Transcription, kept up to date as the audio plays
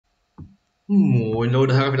Moin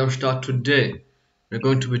Leute, Harald am Start. Today we're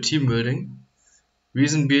going to be team building.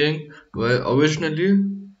 Reason being, well, originally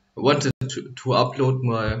I wanted to upload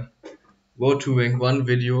my Road to Rank 1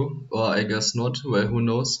 video, or I guess not, well, who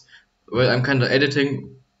knows. Well, I'm kinda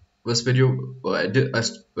editing this video, or I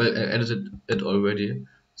edited it already.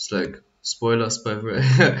 It's like, spoilers by the way.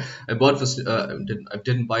 I bought this, I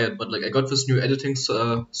didn't buy it, but like I got this new editing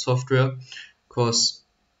software, cause,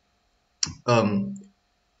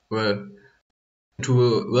 well,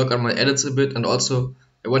 to work on my edits a bit, and also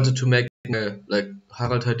I wanted to make a like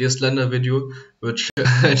Harald Hadir Slender video, which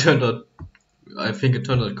I think it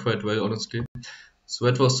turned out quite well, honestly. So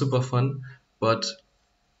that was super fun, but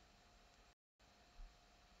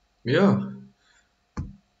yeah,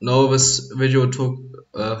 now this video took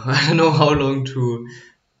I don't know how long to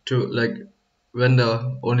like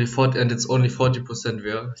render, only 40, and it's only 40%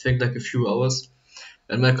 there. I think like a few hours,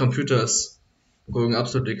 and my computer is going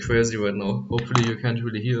absolutely crazy right now. Hopefully you can't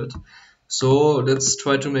really hear it. So let's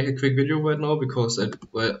try to make a quick video right now, because I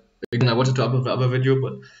wanted to upload the other video,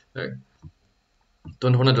 but I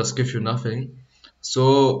don't want to just give you nothing.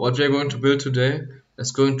 So what we're going to build today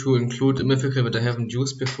is going to include a mythical that I haven't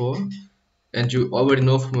used before, and you already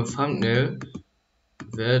know from a thumbnail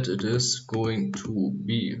that it is going to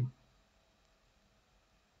be.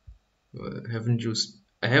 I haven't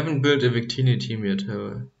built a Victini team yet, have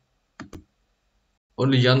I?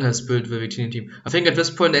 Only Jan has built the Victini team. I think at this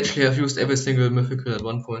point actually I've used every single mythical at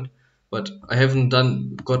one point, but I haven't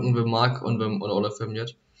gotten the mark on all of them yet.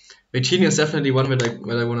 Victini is definitely one that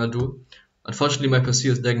I wanna do. Unfortunately my PC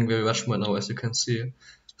is lagging very much right now, as you can see.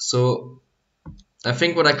 So I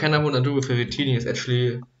think what I kinda wanna do with the Victini is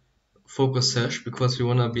actually focus Sash, because we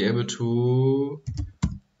wanna be able to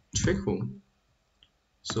trick room.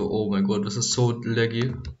 So oh my god, this is so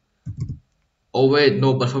laggy. Oh wait,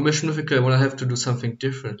 no, but for Mission Mythical I wanna have to do something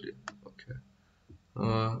differently. Okay.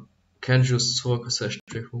 Can't use focus Sash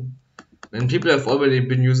trick room. And people have already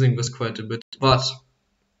been using this quite a bit, but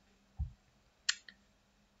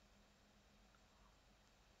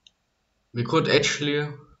we could actually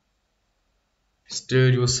still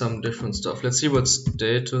use some different stuff. Let's see what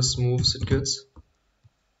status moves it gets.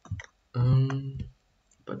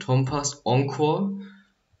 Baton Pass, Encore,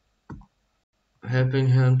 Helping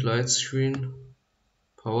Hand, Light Screen,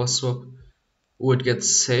 Power Swap. Oh, it gets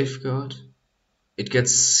Safeguard. It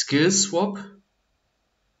gets Skill Swap.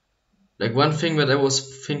 Like one thing that I was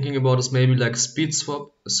thinking about is maybe like Speed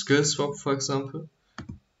Swap, Skill Swap for example,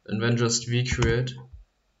 and then just V-Create.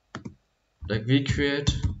 Like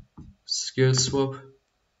V-Create, Skill Swap,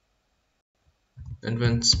 and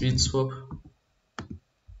then Speed Swap.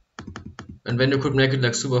 And then you could make it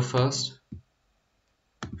like super fast.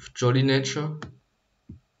 Jolly Nature.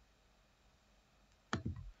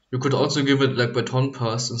 You could also give it like Baton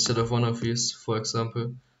Pass instead of one of these, for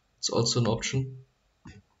example. It's also an option.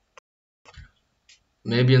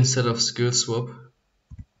 Maybe instead of Skill Swap.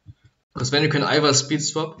 Because then you can either Speed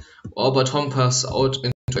Swap or Baton Pass out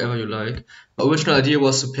into whatever you like. The original idea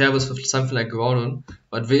was to pair this with something like Groudon,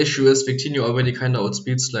 but the issue is Victini already kinda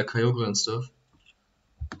outspeeds like Kyogre and stuff.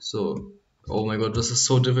 So, oh my god, this is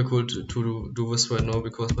so difficult to do this right now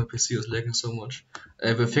because my PC is lagging so much.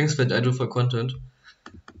 The things that I do for content.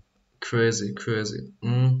 Crazy.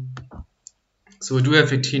 So we do have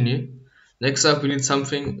Victini. Next up we need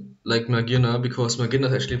something like Magearna, because Magearna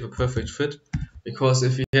is actually the perfect fit. Because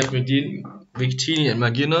if we have Victini and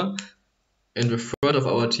Magearna in the third of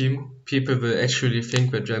our team, people will actually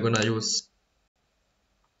think that we are gonna use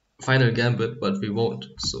Final Gambit, but we won't.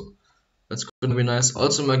 So that's gonna be nice.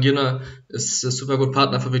 Also Magearna is a super good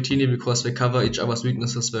partner for Victini, because they cover each other's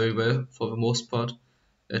weaknesses very well, for the most part,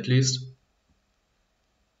 at least.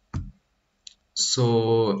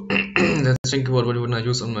 So let's think about what we wanna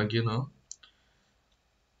use on Magearna.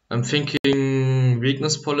 I'm thinking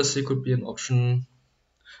weakness policy could be an option.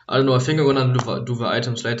 I don't know, I think I'm gonna do the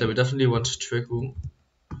items later. We definitely want trick room.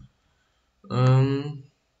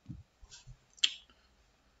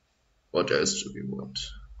 What else do we want?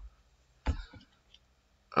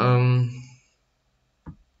 I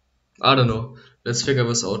don't know. Let's figure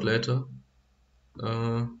this out later.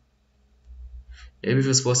 Maybe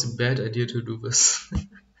this was a bad idea to do this.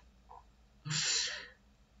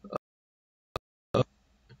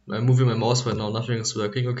 I'm moving my mouse right now, nothing is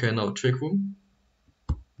working. Okay, now trick room.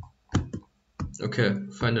 Okay,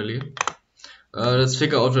 finally. Let's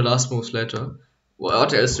figure out the last moves later.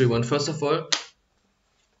 What else do we want? First of all,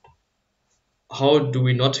 how do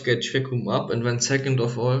we not get trick room up? And then second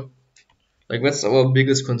of all, like that's our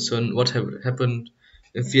biggest concern. What happened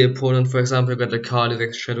if the opponent, for example, got a card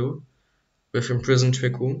like Shadow with Imprisoned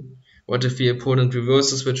Trick Room? What if the opponent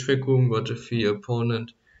reverses the trick room? What if the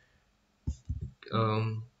opponent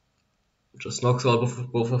just knocks out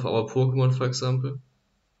both of our Pokemon, for example?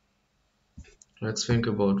 Let's think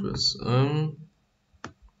about this.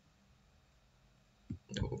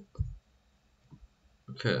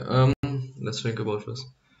 Okay, let's think about this.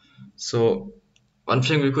 So, one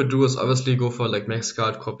thing we could do is obviously go for like max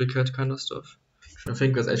guard copycat kind of stuff. I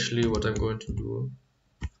think that's actually what I'm going to do.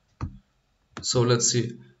 So let's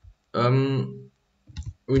see.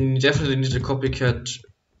 We definitely need a copycat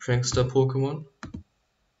prankster Pokemon.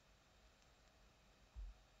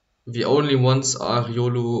 The only ones are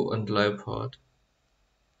Riolu and Liepard.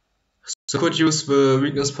 So I could use the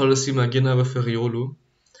weakness policy Magearna with the Riolu.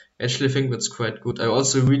 Actually, I think that's quite good. I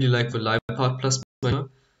also really like the Liepard plus Magearna,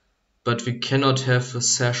 but we cannot have a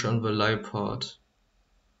sash on the Liepard.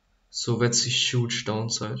 So that's a huge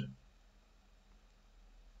downside.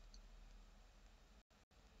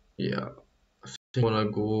 Yeah, I think I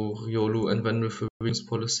wanna go Riolu and then with the weakness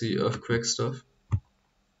policy Earthquake stuff. I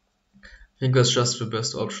think that's just the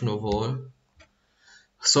best option overall.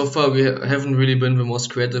 So far we haven't really been the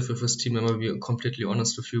most creative with this team, I'm gonna be completely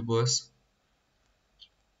honest with you boys.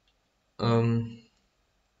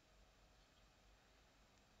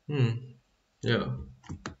 Yeah.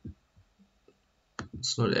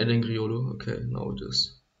 It's not adding Riolu, okay, now it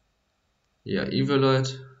is. Yeah,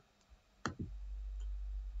 Evilite.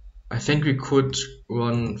 I think we could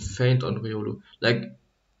run Feint on Riolu. Like,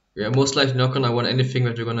 we are most likely not gonna run anything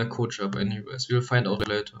that we're gonna coach up anyways. We'll find out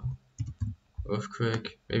later.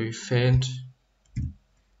 Earthquake, maybe Feint.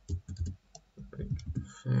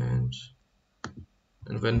 Feint.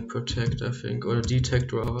 And then Protect, I think. Or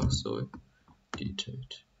Detect rather, sorry.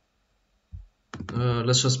 Detect.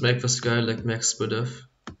 Let's just make this guy like max Spadef.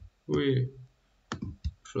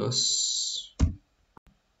 Plus.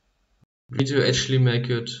 We need to actually make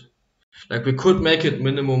it. Like, we could make it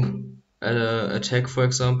minimum attack, for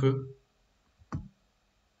example.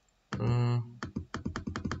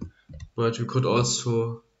 But we could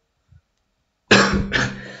also. I'm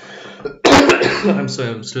sorry,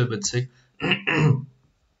 I'm still a bit sick.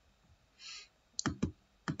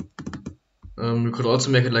 We could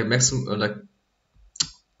also make it like maximum, like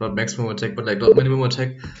not maximum attack, but like not minimum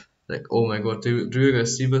attack. Like, oh my god, do you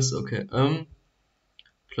guys see this? Okay.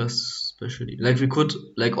 Plus specialty. Like we could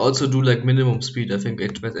like also do like minimum speed. I think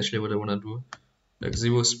that's actually what I wanna do. Like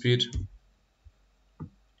 0 speed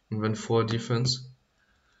and then 4 defense.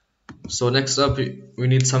 So next up we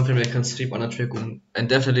need something that can sleep on a trick room, and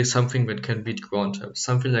definitely something that can beat ground type.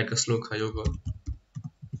 Something like a slow Kyogre.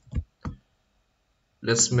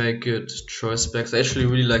 Let's make it Choice Specs. I actually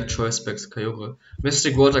really like Choice Specs Kyogre.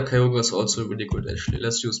 Mystic Water Kyogre is also really good actually.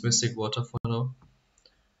 Let's use Mystic Water for now.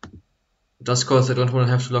 Just cause I don't want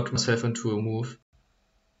to have to lock myself into a move.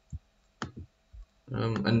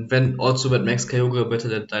 And then also that makes Kyogre better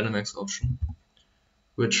than Dynamax option.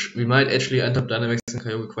 Which we might actually end up Dynamaxing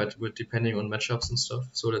Kyogre quite good depending on matchups and stuff.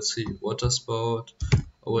 So let's see. Water Spout,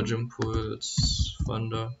 our Gym Pulse,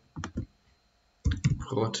 Thunder,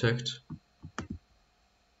 Protect.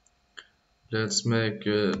 Let's make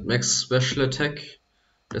max special attack.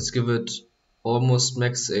 Let's give it almost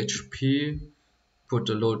max HP. Put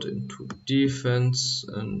the load into defense,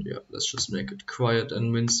 and yeah, let's just make it quiet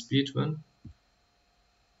and min speed then.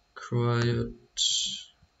 Quiet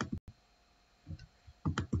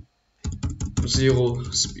 0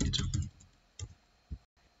 speed.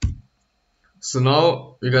 So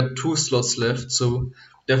now we got 2 slots left, so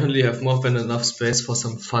definitely have more than enough space for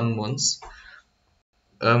some fun ones.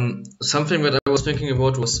 Something that I was thinking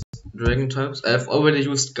about was Dragon types. I have already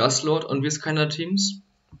used Guslord on these kind of teams,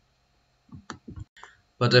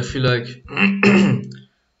 but I feel like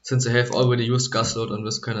since I have already used Guslord on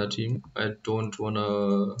this kind of team, I don't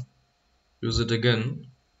wanna use it again.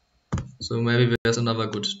 So maybe there's another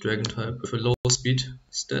good Dragon type with a low speed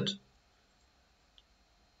stat.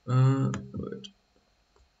 Wait.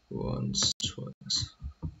 Once, twice.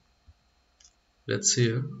 Let's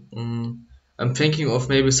see. I'm thinking of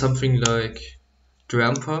maybe something like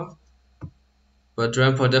Drampa, but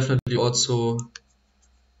Drampa definitely also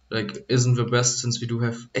like isn't the best since we do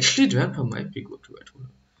have. Actually, Drampa might be good, right?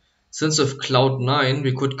 Since with Cloud 9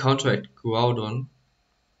 we could counteract Groudon,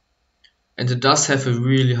 and it does have a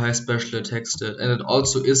really high special attack stat, and it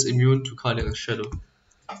also is immune to Cardiac Shadow.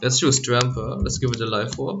 Let's use Drampa. Let's give it a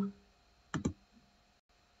Life Orb.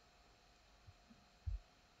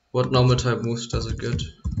 What normal type moves does it get?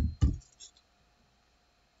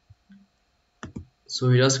 So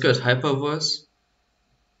he does get Hyper Voice.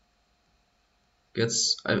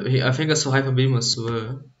 I think it's a Hyper Beam as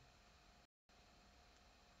well.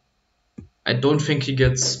 I don't think he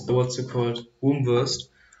gets what's it called, Boom Burst.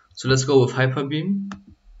 So let's go with Hyper Beam.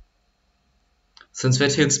 Since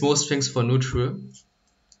that hits most things for neutral.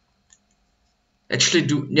 Actually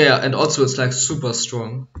yeah, and also it's like super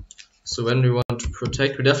strong. So when we want to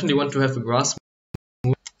protect, we definitely want to have a grass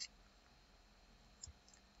move.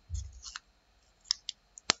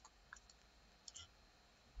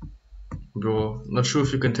 Bro, not sure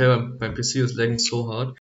if you can tell, my PC is lagging so hard.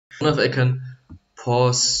 I don't know if I can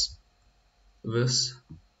pause this.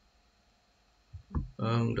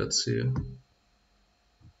 Let's see.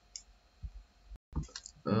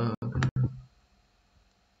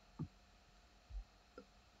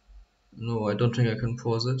 No, I don't think I can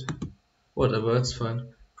pause it. Whatever, it's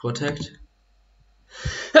fine. Protect.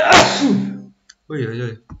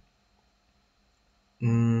 Uiuiui.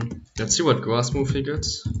 Let's see what grass move he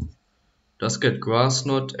gets. Does get grass,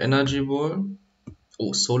 not energy ball.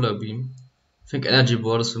 Oh, solar beam. I think energy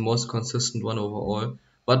ball is the most consistent one overall.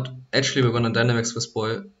 But actually we're gonna dynamics this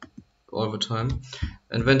boy all the time.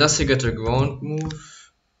 And when does he get a ground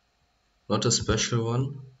move? Not a special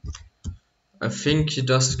one. I think he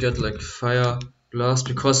does get like fire blast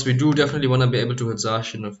because we do definitely wanna be able to hit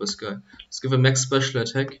Zacian with this guy. Let's give a max special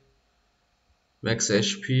attack. Max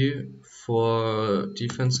HP for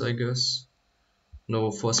defense, I guess.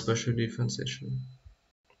 No, for special defense actually.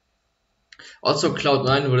 Also,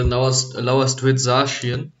 Cloud9 will allow us to hit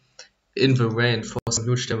Zacian in the rain for some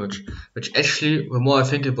huge damage. Which actually, the more I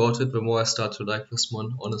think about it, the more I start to like this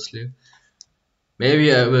one, honestly.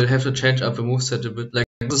 Maybe I will have to change up the moveset a bit. Like,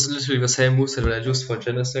 this is literally the same moveset that I used for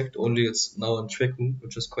Genesect, only it's now in Trick Room,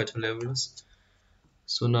 which is quite hilarious.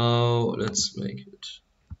 So now, let's make it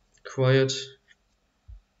quiet.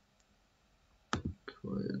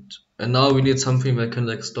 And now we need something that can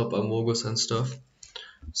like stop Amogus and stuff.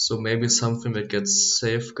 So maybe something that gets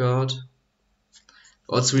Safeguard.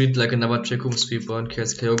 Also we need like another Trick Room sweeper in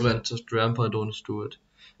case Kyogre and Drampa don't do it.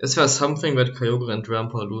 Is there something that Kyogre and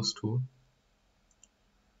Drampa lose to?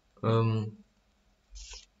 Well,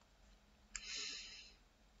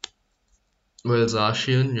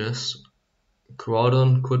 Zacian, yes.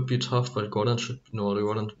 Groudon could be tough, but Groudon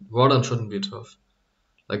shouldn't be tough.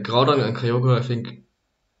 Like Groudon and Kyogre, I think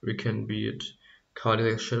we can beat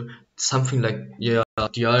Cardiac Shell. Something like, yeah,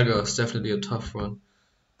 Dialga is definitely a tough one.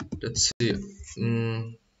 Let's see.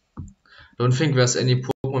 Don't think there's any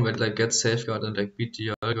Pokemon that like get Safeguard and like beat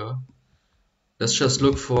Dialga. Let's just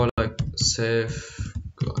look for like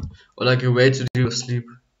Safeguard or like a way to deal with sleep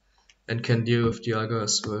and can deal with Dialga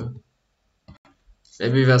as well.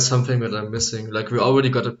 Maybe there's something that I'm missing. Like we already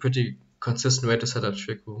got a pretty consistent way to set up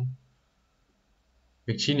Trick Room.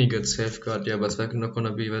 Victini gets Safeguard, yeah, but it's like not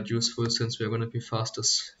gonna be that useful since we're gonna be fast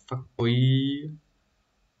as fuck, boy.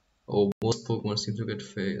 Oh, most Pokemon seem to get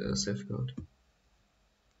Safeguard.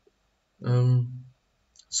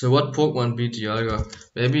 So what Pokemon beat Dialga?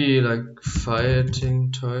 Maybe like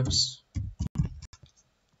fighting types.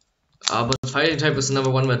 But fighting type is another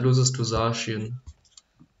one that loses to Zacian.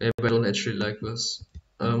 Maybe I don't actually like this.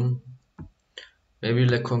 Maybe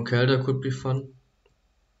like Conkeldurr could be fun.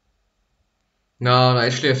 No,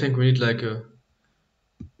 actually I think we need like a...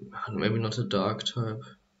 maybe not a dark type.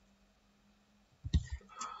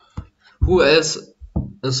 Who else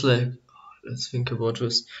is like... let's think about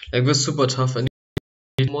this. Like this super tough. I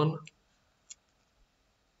need one.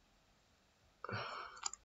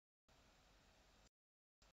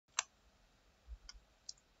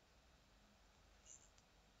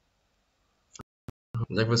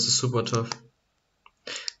 Like this is super tough.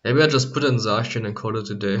 Maybe I just put in Zacian and call it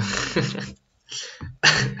a day.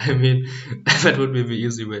 I mean, that would be the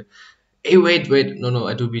easy way. Hey, wait, no,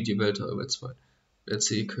 I do beat the Belter, that's fine. Let's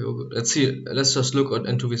see, let's just look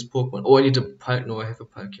into this Pokemon. Oh, I need a Palk, no, I have a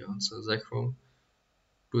Palkia, so Zekrom.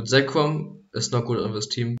 Dude, Zekrom is not good on this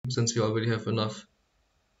team, since we already have enough,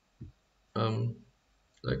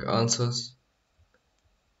 like, answers.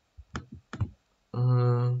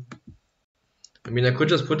 I mean, I could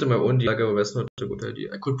just put in my own Dialga, but that's not a good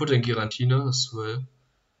idea. I could put in Giratina as well.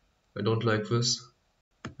 I don't like this.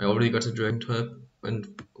 I already got a Dragon type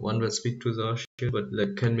and one that speaks to Zacian, but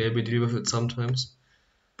like can maybe deal with it sometimes.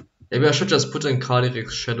 Maybe I should just put in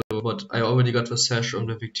Cardiac's Shadow, but I already got the Sash on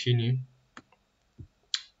the Victini.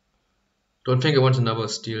 Don't think I want another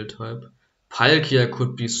Steel type. Palkia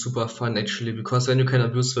could be super fun actually, because then you can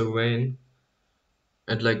abuse the rain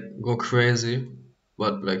and like go crazy.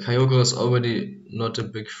 But like Kyogre is already not a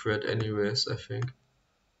big threat anyways, I think.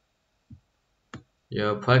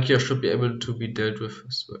 Yeah, Palkia should be able to be dealt with.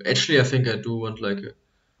 So actually, I think I do want like a,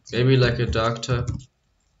 maybe like a dark type.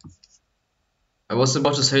 I was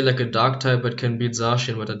about to say like a dark type that can beat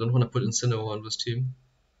Zacian, but I don't want to put Incineroar on this team.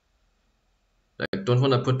 Like, don't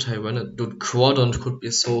wanna put Tyrant. Dude, Quadrant could be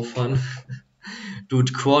so fun.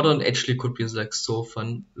 Dude, Quadrant actually could be like so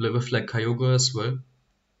fun. With like Kyogre as well.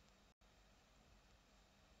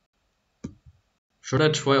 Should I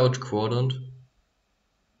try out Quadrant?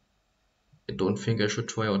 I don't think I should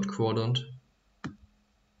try out Quadrant.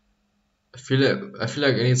 I feel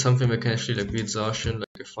like I need something that can actually like beat Zacian,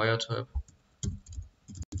 like a fire type.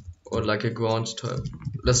 Or like a ground type.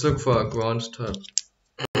 Let's look for a ground type.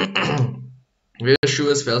 The issue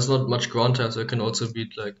is there's not much ground type, so I can also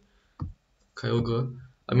beat like Kyogre.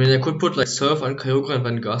 I mean, I could put like Surf on Kyogre and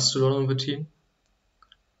then Gastrodon on the team.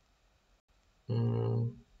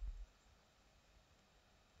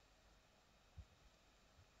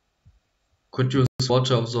 Could use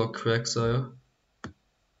Water Absorb Quagsire.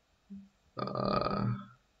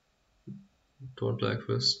 Don't like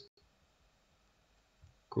this.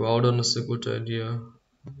 Groudon is a good idea.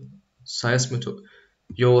 Seismitoad.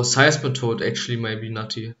 Yo, Seismitoad actually might be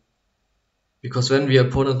nutty. Because when the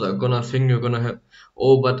opponents are gonna think you're gonna have...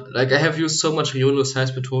 Oh, but like I have used so much Riolu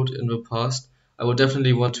Seismitoad in the past. I would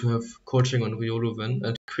definitely want to have coaching on Riolu then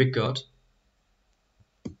and Quick Guard.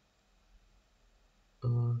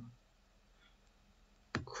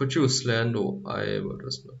 Could use Lando, but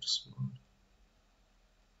that's not smart.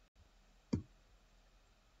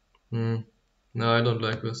 No, I don't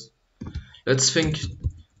like this. Let's think.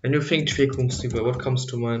 When you think Twickungsliebe, what comes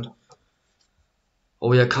to mind?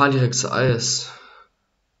 Oh yeah, Calyrex Ice.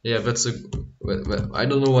 Yeah, that's a... I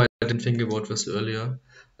don't know why I didn't think about this earlier.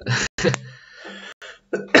 I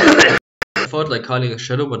thought like Calyrex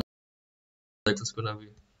Shadow, but like it's gonna be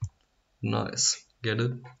nice. Get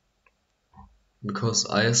it? Because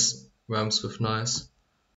Ice rhymes with nice.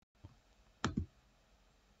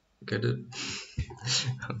 Get it?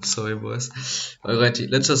 I'm sorry, boys. Alrighty,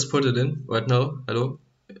 let's just put it in right now. Hello,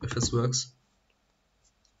 if this works.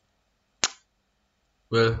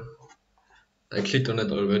 Well, I clicked on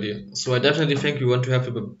it already. So I definitely think we want to have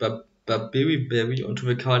a Berry onto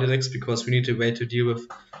the Calyrex because we need a way to deal with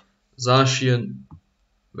Zacian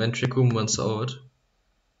when Trick-Room runs out.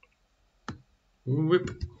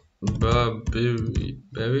 Whip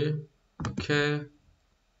Berry. Okay.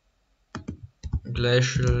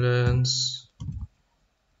 Glacial Lance.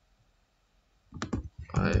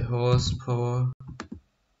 High Horsepower.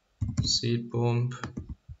 Seed Bomb.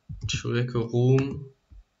 Trick-Room.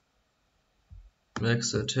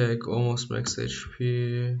 Max attack, almost max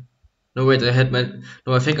HP. No wait, I had my...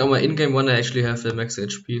 No, I think on my in-game one I actually have the max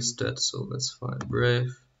HP stat, so that's fine.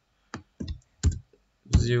 Brave.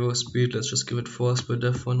 0 speed, let's just give it 4 speed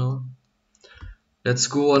def for now. Let's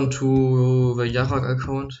go on to the Yarak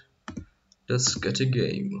account. Let's get a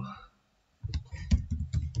game.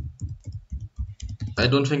 I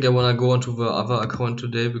don't think I wanna go onto the other account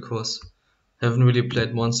today because I haven't really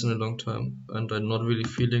played Monster in a long time and I'm not really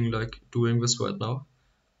feeling like doing this right now.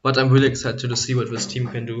 But I'm really excited to see what this team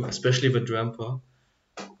can do, especially with Drampa.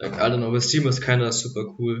 Like, I don't know, this team is kinda super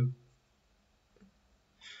cool.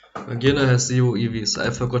 Magearna has 0 EVs,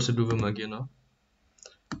 I forgot to do the Magearna.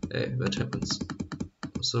 Hey, that happens.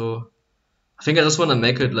 So, I think I just wanna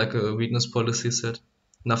make it like a weakness policy set.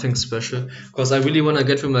 Nothing special. Because I really wanna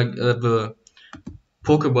get the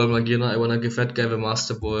Pokeball Magearna, I wanna give that guy the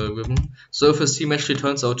Master Ball ribbon. So if his team actually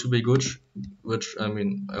turns out to be good, which, I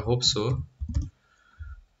mean, I hope so,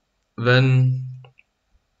 then...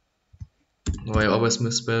 Oh, I always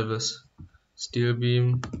misspell this. Steel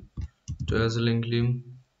Beam, Dazzling Gleam.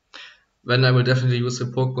 Then I will definitely use the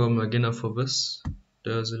Pokeball Magearna for this.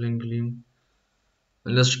 Dazzling Gleam.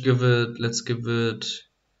 And let's give it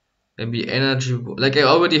maybe Energy. Like I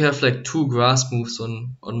already have like 2 grass moves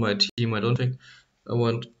on my team. I don't think I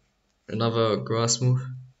want another grass move.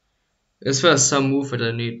 Is there some move that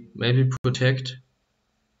I need? Maybe Protect.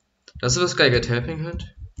 Does this guy get Helping Hand?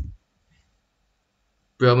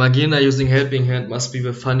 Bro, Magearna using Helping Hand must be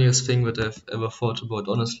the funniest thing that I've ever thought about,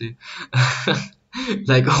 honestly.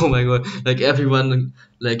 Like, oh my god, like everyone,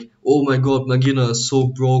 like, oh my god, Magearna is so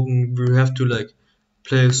broken, we have to like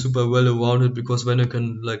play super well around it because then I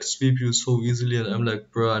can like sweep you so easily, and I'm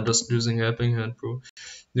like, bro, I'm just using Helping Hand, bro.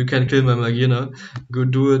 You can kill my Magearna, go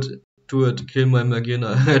do it, kill my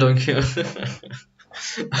Magearna, I don't care.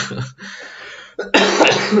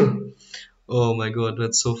 Oh my god,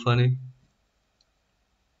 that's so funny.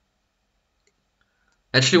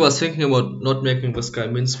 Actually, was thinking about not making this guy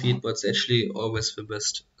min speed, but it's actually always the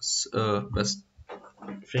best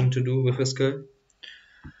thing to do with this guy.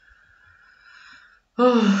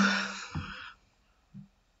 Ah,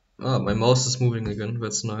 my mouse is moving again.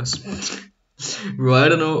 That's nice. Bro, I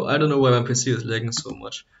don't know why my PC is lagging so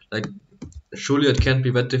much. Like, surely it can't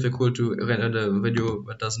be that difficult to render a video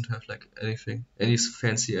that doesn't have like anything, any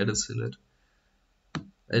fancy edits in it.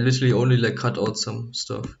 I literally only like cut out some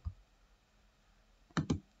stuff.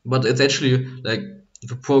 But it's actually like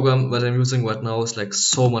the program that I'm using right now is like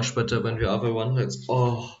so much better than the other one. It's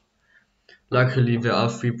luckily there are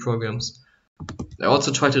free programs. I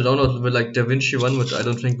also tried to download the like DaVinci one, but I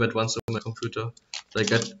don't think that runs on my computer.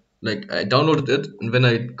 Like I downloaded it and then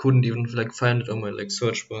I couldn't even like find it on my like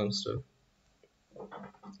search bar and stuff.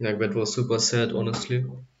 Like that was super sad, honestly.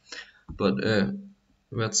 But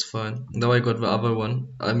that's fine. Now I got the other one.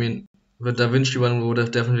 I mean, the DaVinci one would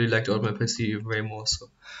have definitely lagged out my PC way more. So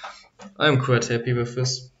I'm quite happy with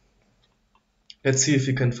this. Let's see if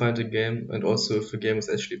we can find a game and also if the game is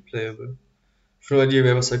actually playable. No idea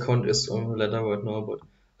where this account is on the ladder right now, but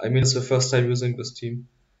I mean it's the first time using this team.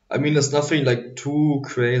 I mean it's nothing like too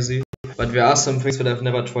crazy, but there are some things that I've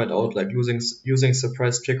never tried out, like using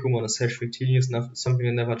surprise trick room on a Sesh Victini is something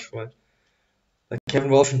I never tried. Like having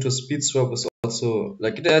the option to speed swap is also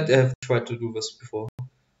like I have tried to do this before,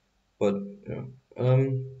 but yeah.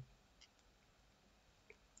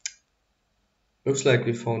 Looks like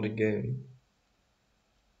we found a game.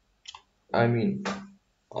 I mean,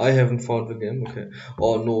 I haven't found the game. Okay.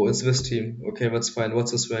 Oh no, it's this team. Okay, that's fine.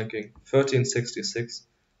 What's his ranking? 1366.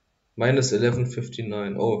 Minus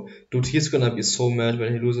 1159. Oh, dude, he's gonna be so mad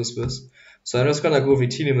when he loses this. So I'm just gonna go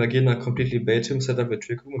Victini Magearna, completely bait him, set up a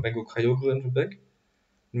trick room, and then go Kyogre in the back.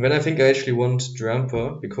 And then I think I actually want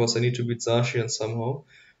Drampa, because I need to beat Zacian somehow.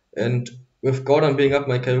 And with Gordon being up,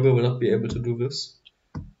 my Kyogre will not be able to do this.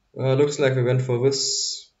 Looks like we went for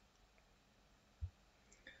this.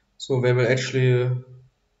 So they will actually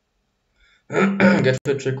get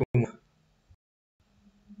the trick room.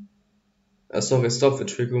 Sorry, stop the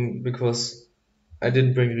trick room because I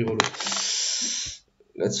didn't bring Reroll.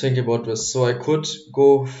 Let's think about this. So I could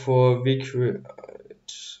go for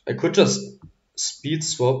I could just speed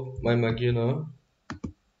swap my Magearna,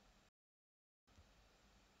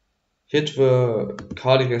 hit the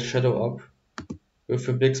Cardigan Shadow up with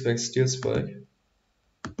a Big Spec Steel Spike,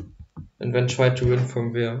 and then try to win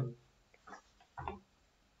from there.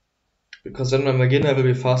 Because then my Magearna will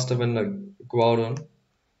be faster than the Groudon.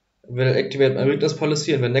 Will activate my weakness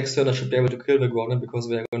policy, and then next turn I should be able to kill the Groudon because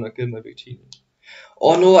they are gonna kill my Victini.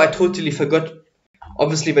 Oh no, I totally forgot.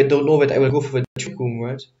 Obviously they don't know that I will go for the trick room,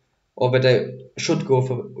 right? Or that I should go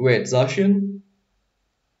for wait, Zacian?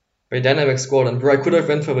 Wait, Dynamax Groudon. Bro, I could have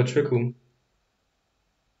went for the trick room.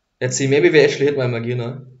 Let's see, maybe they actually hit my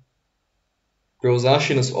Magearna. Bro,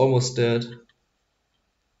 Zacian is almost dead.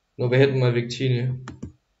 No, they hit my Victini.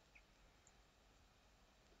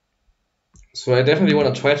 So I definitely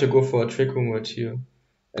want to try to go for a trick room right here.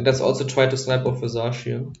 And let's also try to snipe off the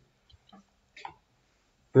Zacian.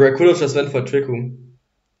 Bro, I could have just went for a trick room.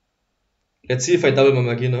 Let's see if I double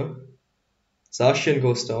my Magearna. Zacian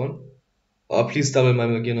goes down. Oh, please double my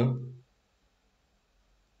Magearna.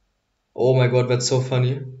 Oh my god, that's so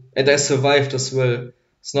funny. And I survived as well.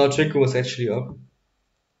 So now trick room is actually up.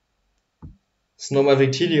 So now my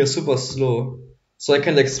Victini is super slow. So I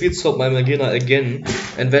can like speed swap my Magearna again.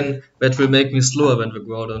 And then that will make me slower than the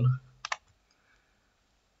Groudon.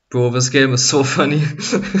 Bro, this game is so funny.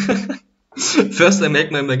 First I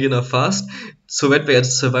make my Magearna fast, so that way it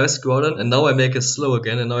survives Groudon, and now I make it slow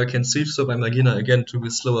again, and now I can speed swap my Magearna again to be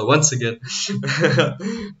slower once again.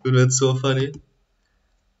 Dude, that's so funny.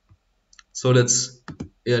 So let's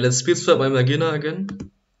speed swap my Magearna again.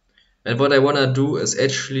 And what I wanna do is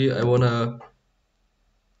actually I wanna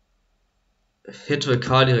hit the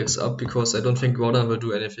Calyrex up because I don't think Groudon will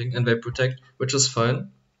do anything, and they protect, which is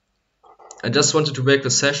fine. I just wanted to break the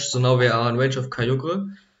Sash, so now we are in range of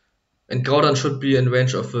Kyogre. And Groudon should be in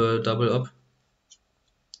range of a double up.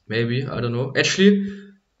 Maybe, I don't know. Actually,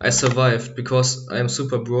 I survived because I am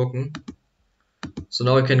super broken. So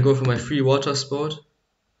now I can go for my free water sport.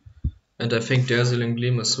 And I think Dazzling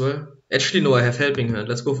Gleam as well. Actually, no, I have Helping Hand.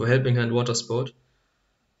 Let's go for Helping Hand water sport.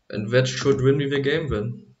 And that should win me the game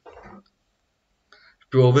then.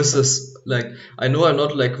 Bro, this is like, I know I'm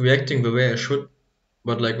not like reacting the way I should.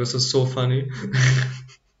 But like, this is so funny.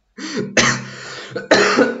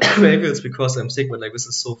 Maybe it's because I'm sick, but like, this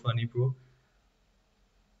is so funny, bro.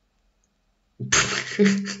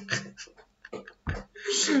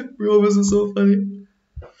 Bro, this is so funny.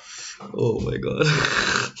 Oh my god.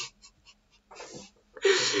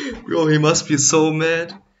 Bro, he must be so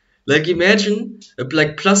mad. Like, imagine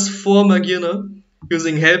like +4 Magearna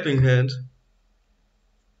using Helping Hand.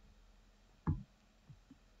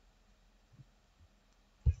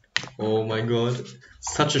 Oh my god.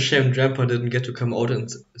 Such a shame Drampa didn't get to come out and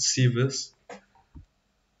see this.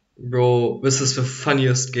 Bro, this is the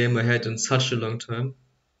funniest game I had in such a long time.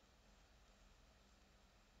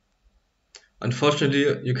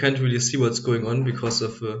 Unfortunately, you can't really see what's going on because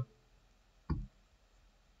of the...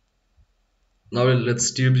 Now let's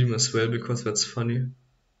steel beam as well because that's funny.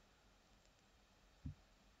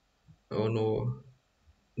 Oh no.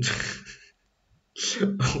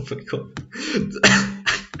 Oh my god.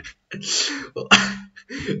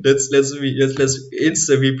 let's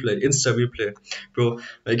insta replay, bro.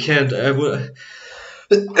 I can't. I would.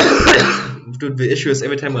 Dude, the issue is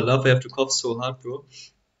every time I laugh, I have to cough so hard, bro.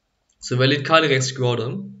 So valid Kalirex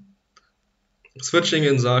Gordon, switching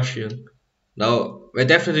in Zacian. Now I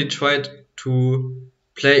definitely tried to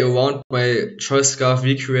play around my choice scarf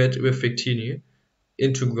recreate with Victini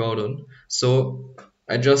into Groudon. So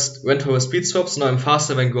I just went for a speed swap, so now I'm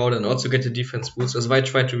faster than Groudon and also get the defense boost. That's why I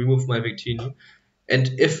tried to remove my Victini.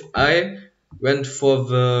 And if I went for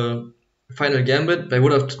the final gambit, I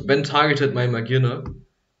would have then targeted my Magearna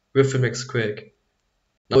with the Max Quake.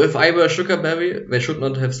 Now if I were Sugarberry, they should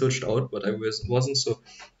not have switched out, but I wasn't, so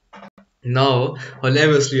now,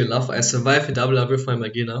 hilariously enough, I survived the double up with my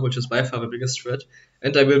Magearna, which is by far the biggest threat,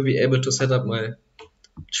 and I will be able to set up my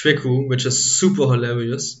Trick Room, which is super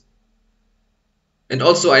hilarious. And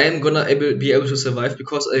also I am gonna be able to survive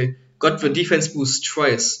because I got the defense boost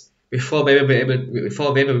twice before they were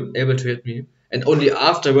able to hit me. And only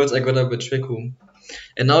afterwards I got up the Trick Room.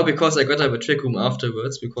 And now because I got up the Trick Room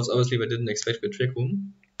afterwards, because obviously I didn't expect the Trick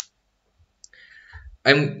Room,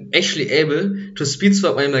 I'm actually able to speed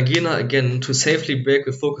swap my Magearna again to safely break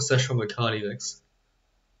the focus dash from my Cardiacs.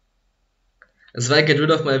 That's why I get rid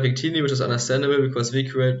of my Victini, which is understandable because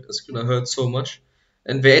V-Create is gonna hurt so much.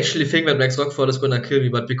 And they actually think that Max Rockfall is gonna kill me,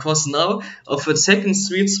 but because now of the second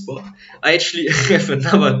sweet spot, I actually have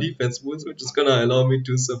another defense boost, which is gonna allow me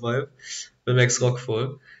to survive the Max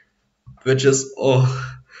Rockfall. Which is, oh,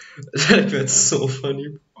 that's so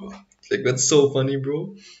funny, bro. Like, that's so funny,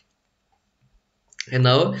 bro. And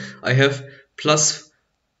now I have +3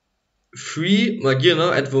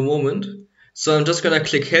 Magearna at the moment. So I'm just gonna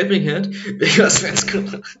click Helping Hand because that's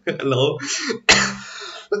gonna allow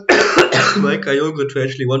my Kyogre to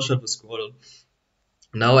actually one-shot the Squirtle.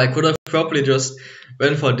 Now I could have probably just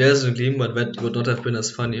went for Dazzle Gleam, but that would not have been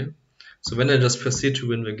as funny. So then I just proceed to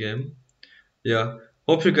win the game. Yeah,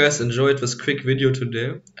 hope you guys enjoyed this quick video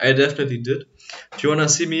today. I definitely did. If you wanna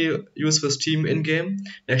see me use this team in-game,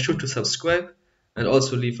 make sure to subscribe and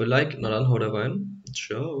also leave a like. Na dann, haut rein.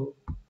 Ciao.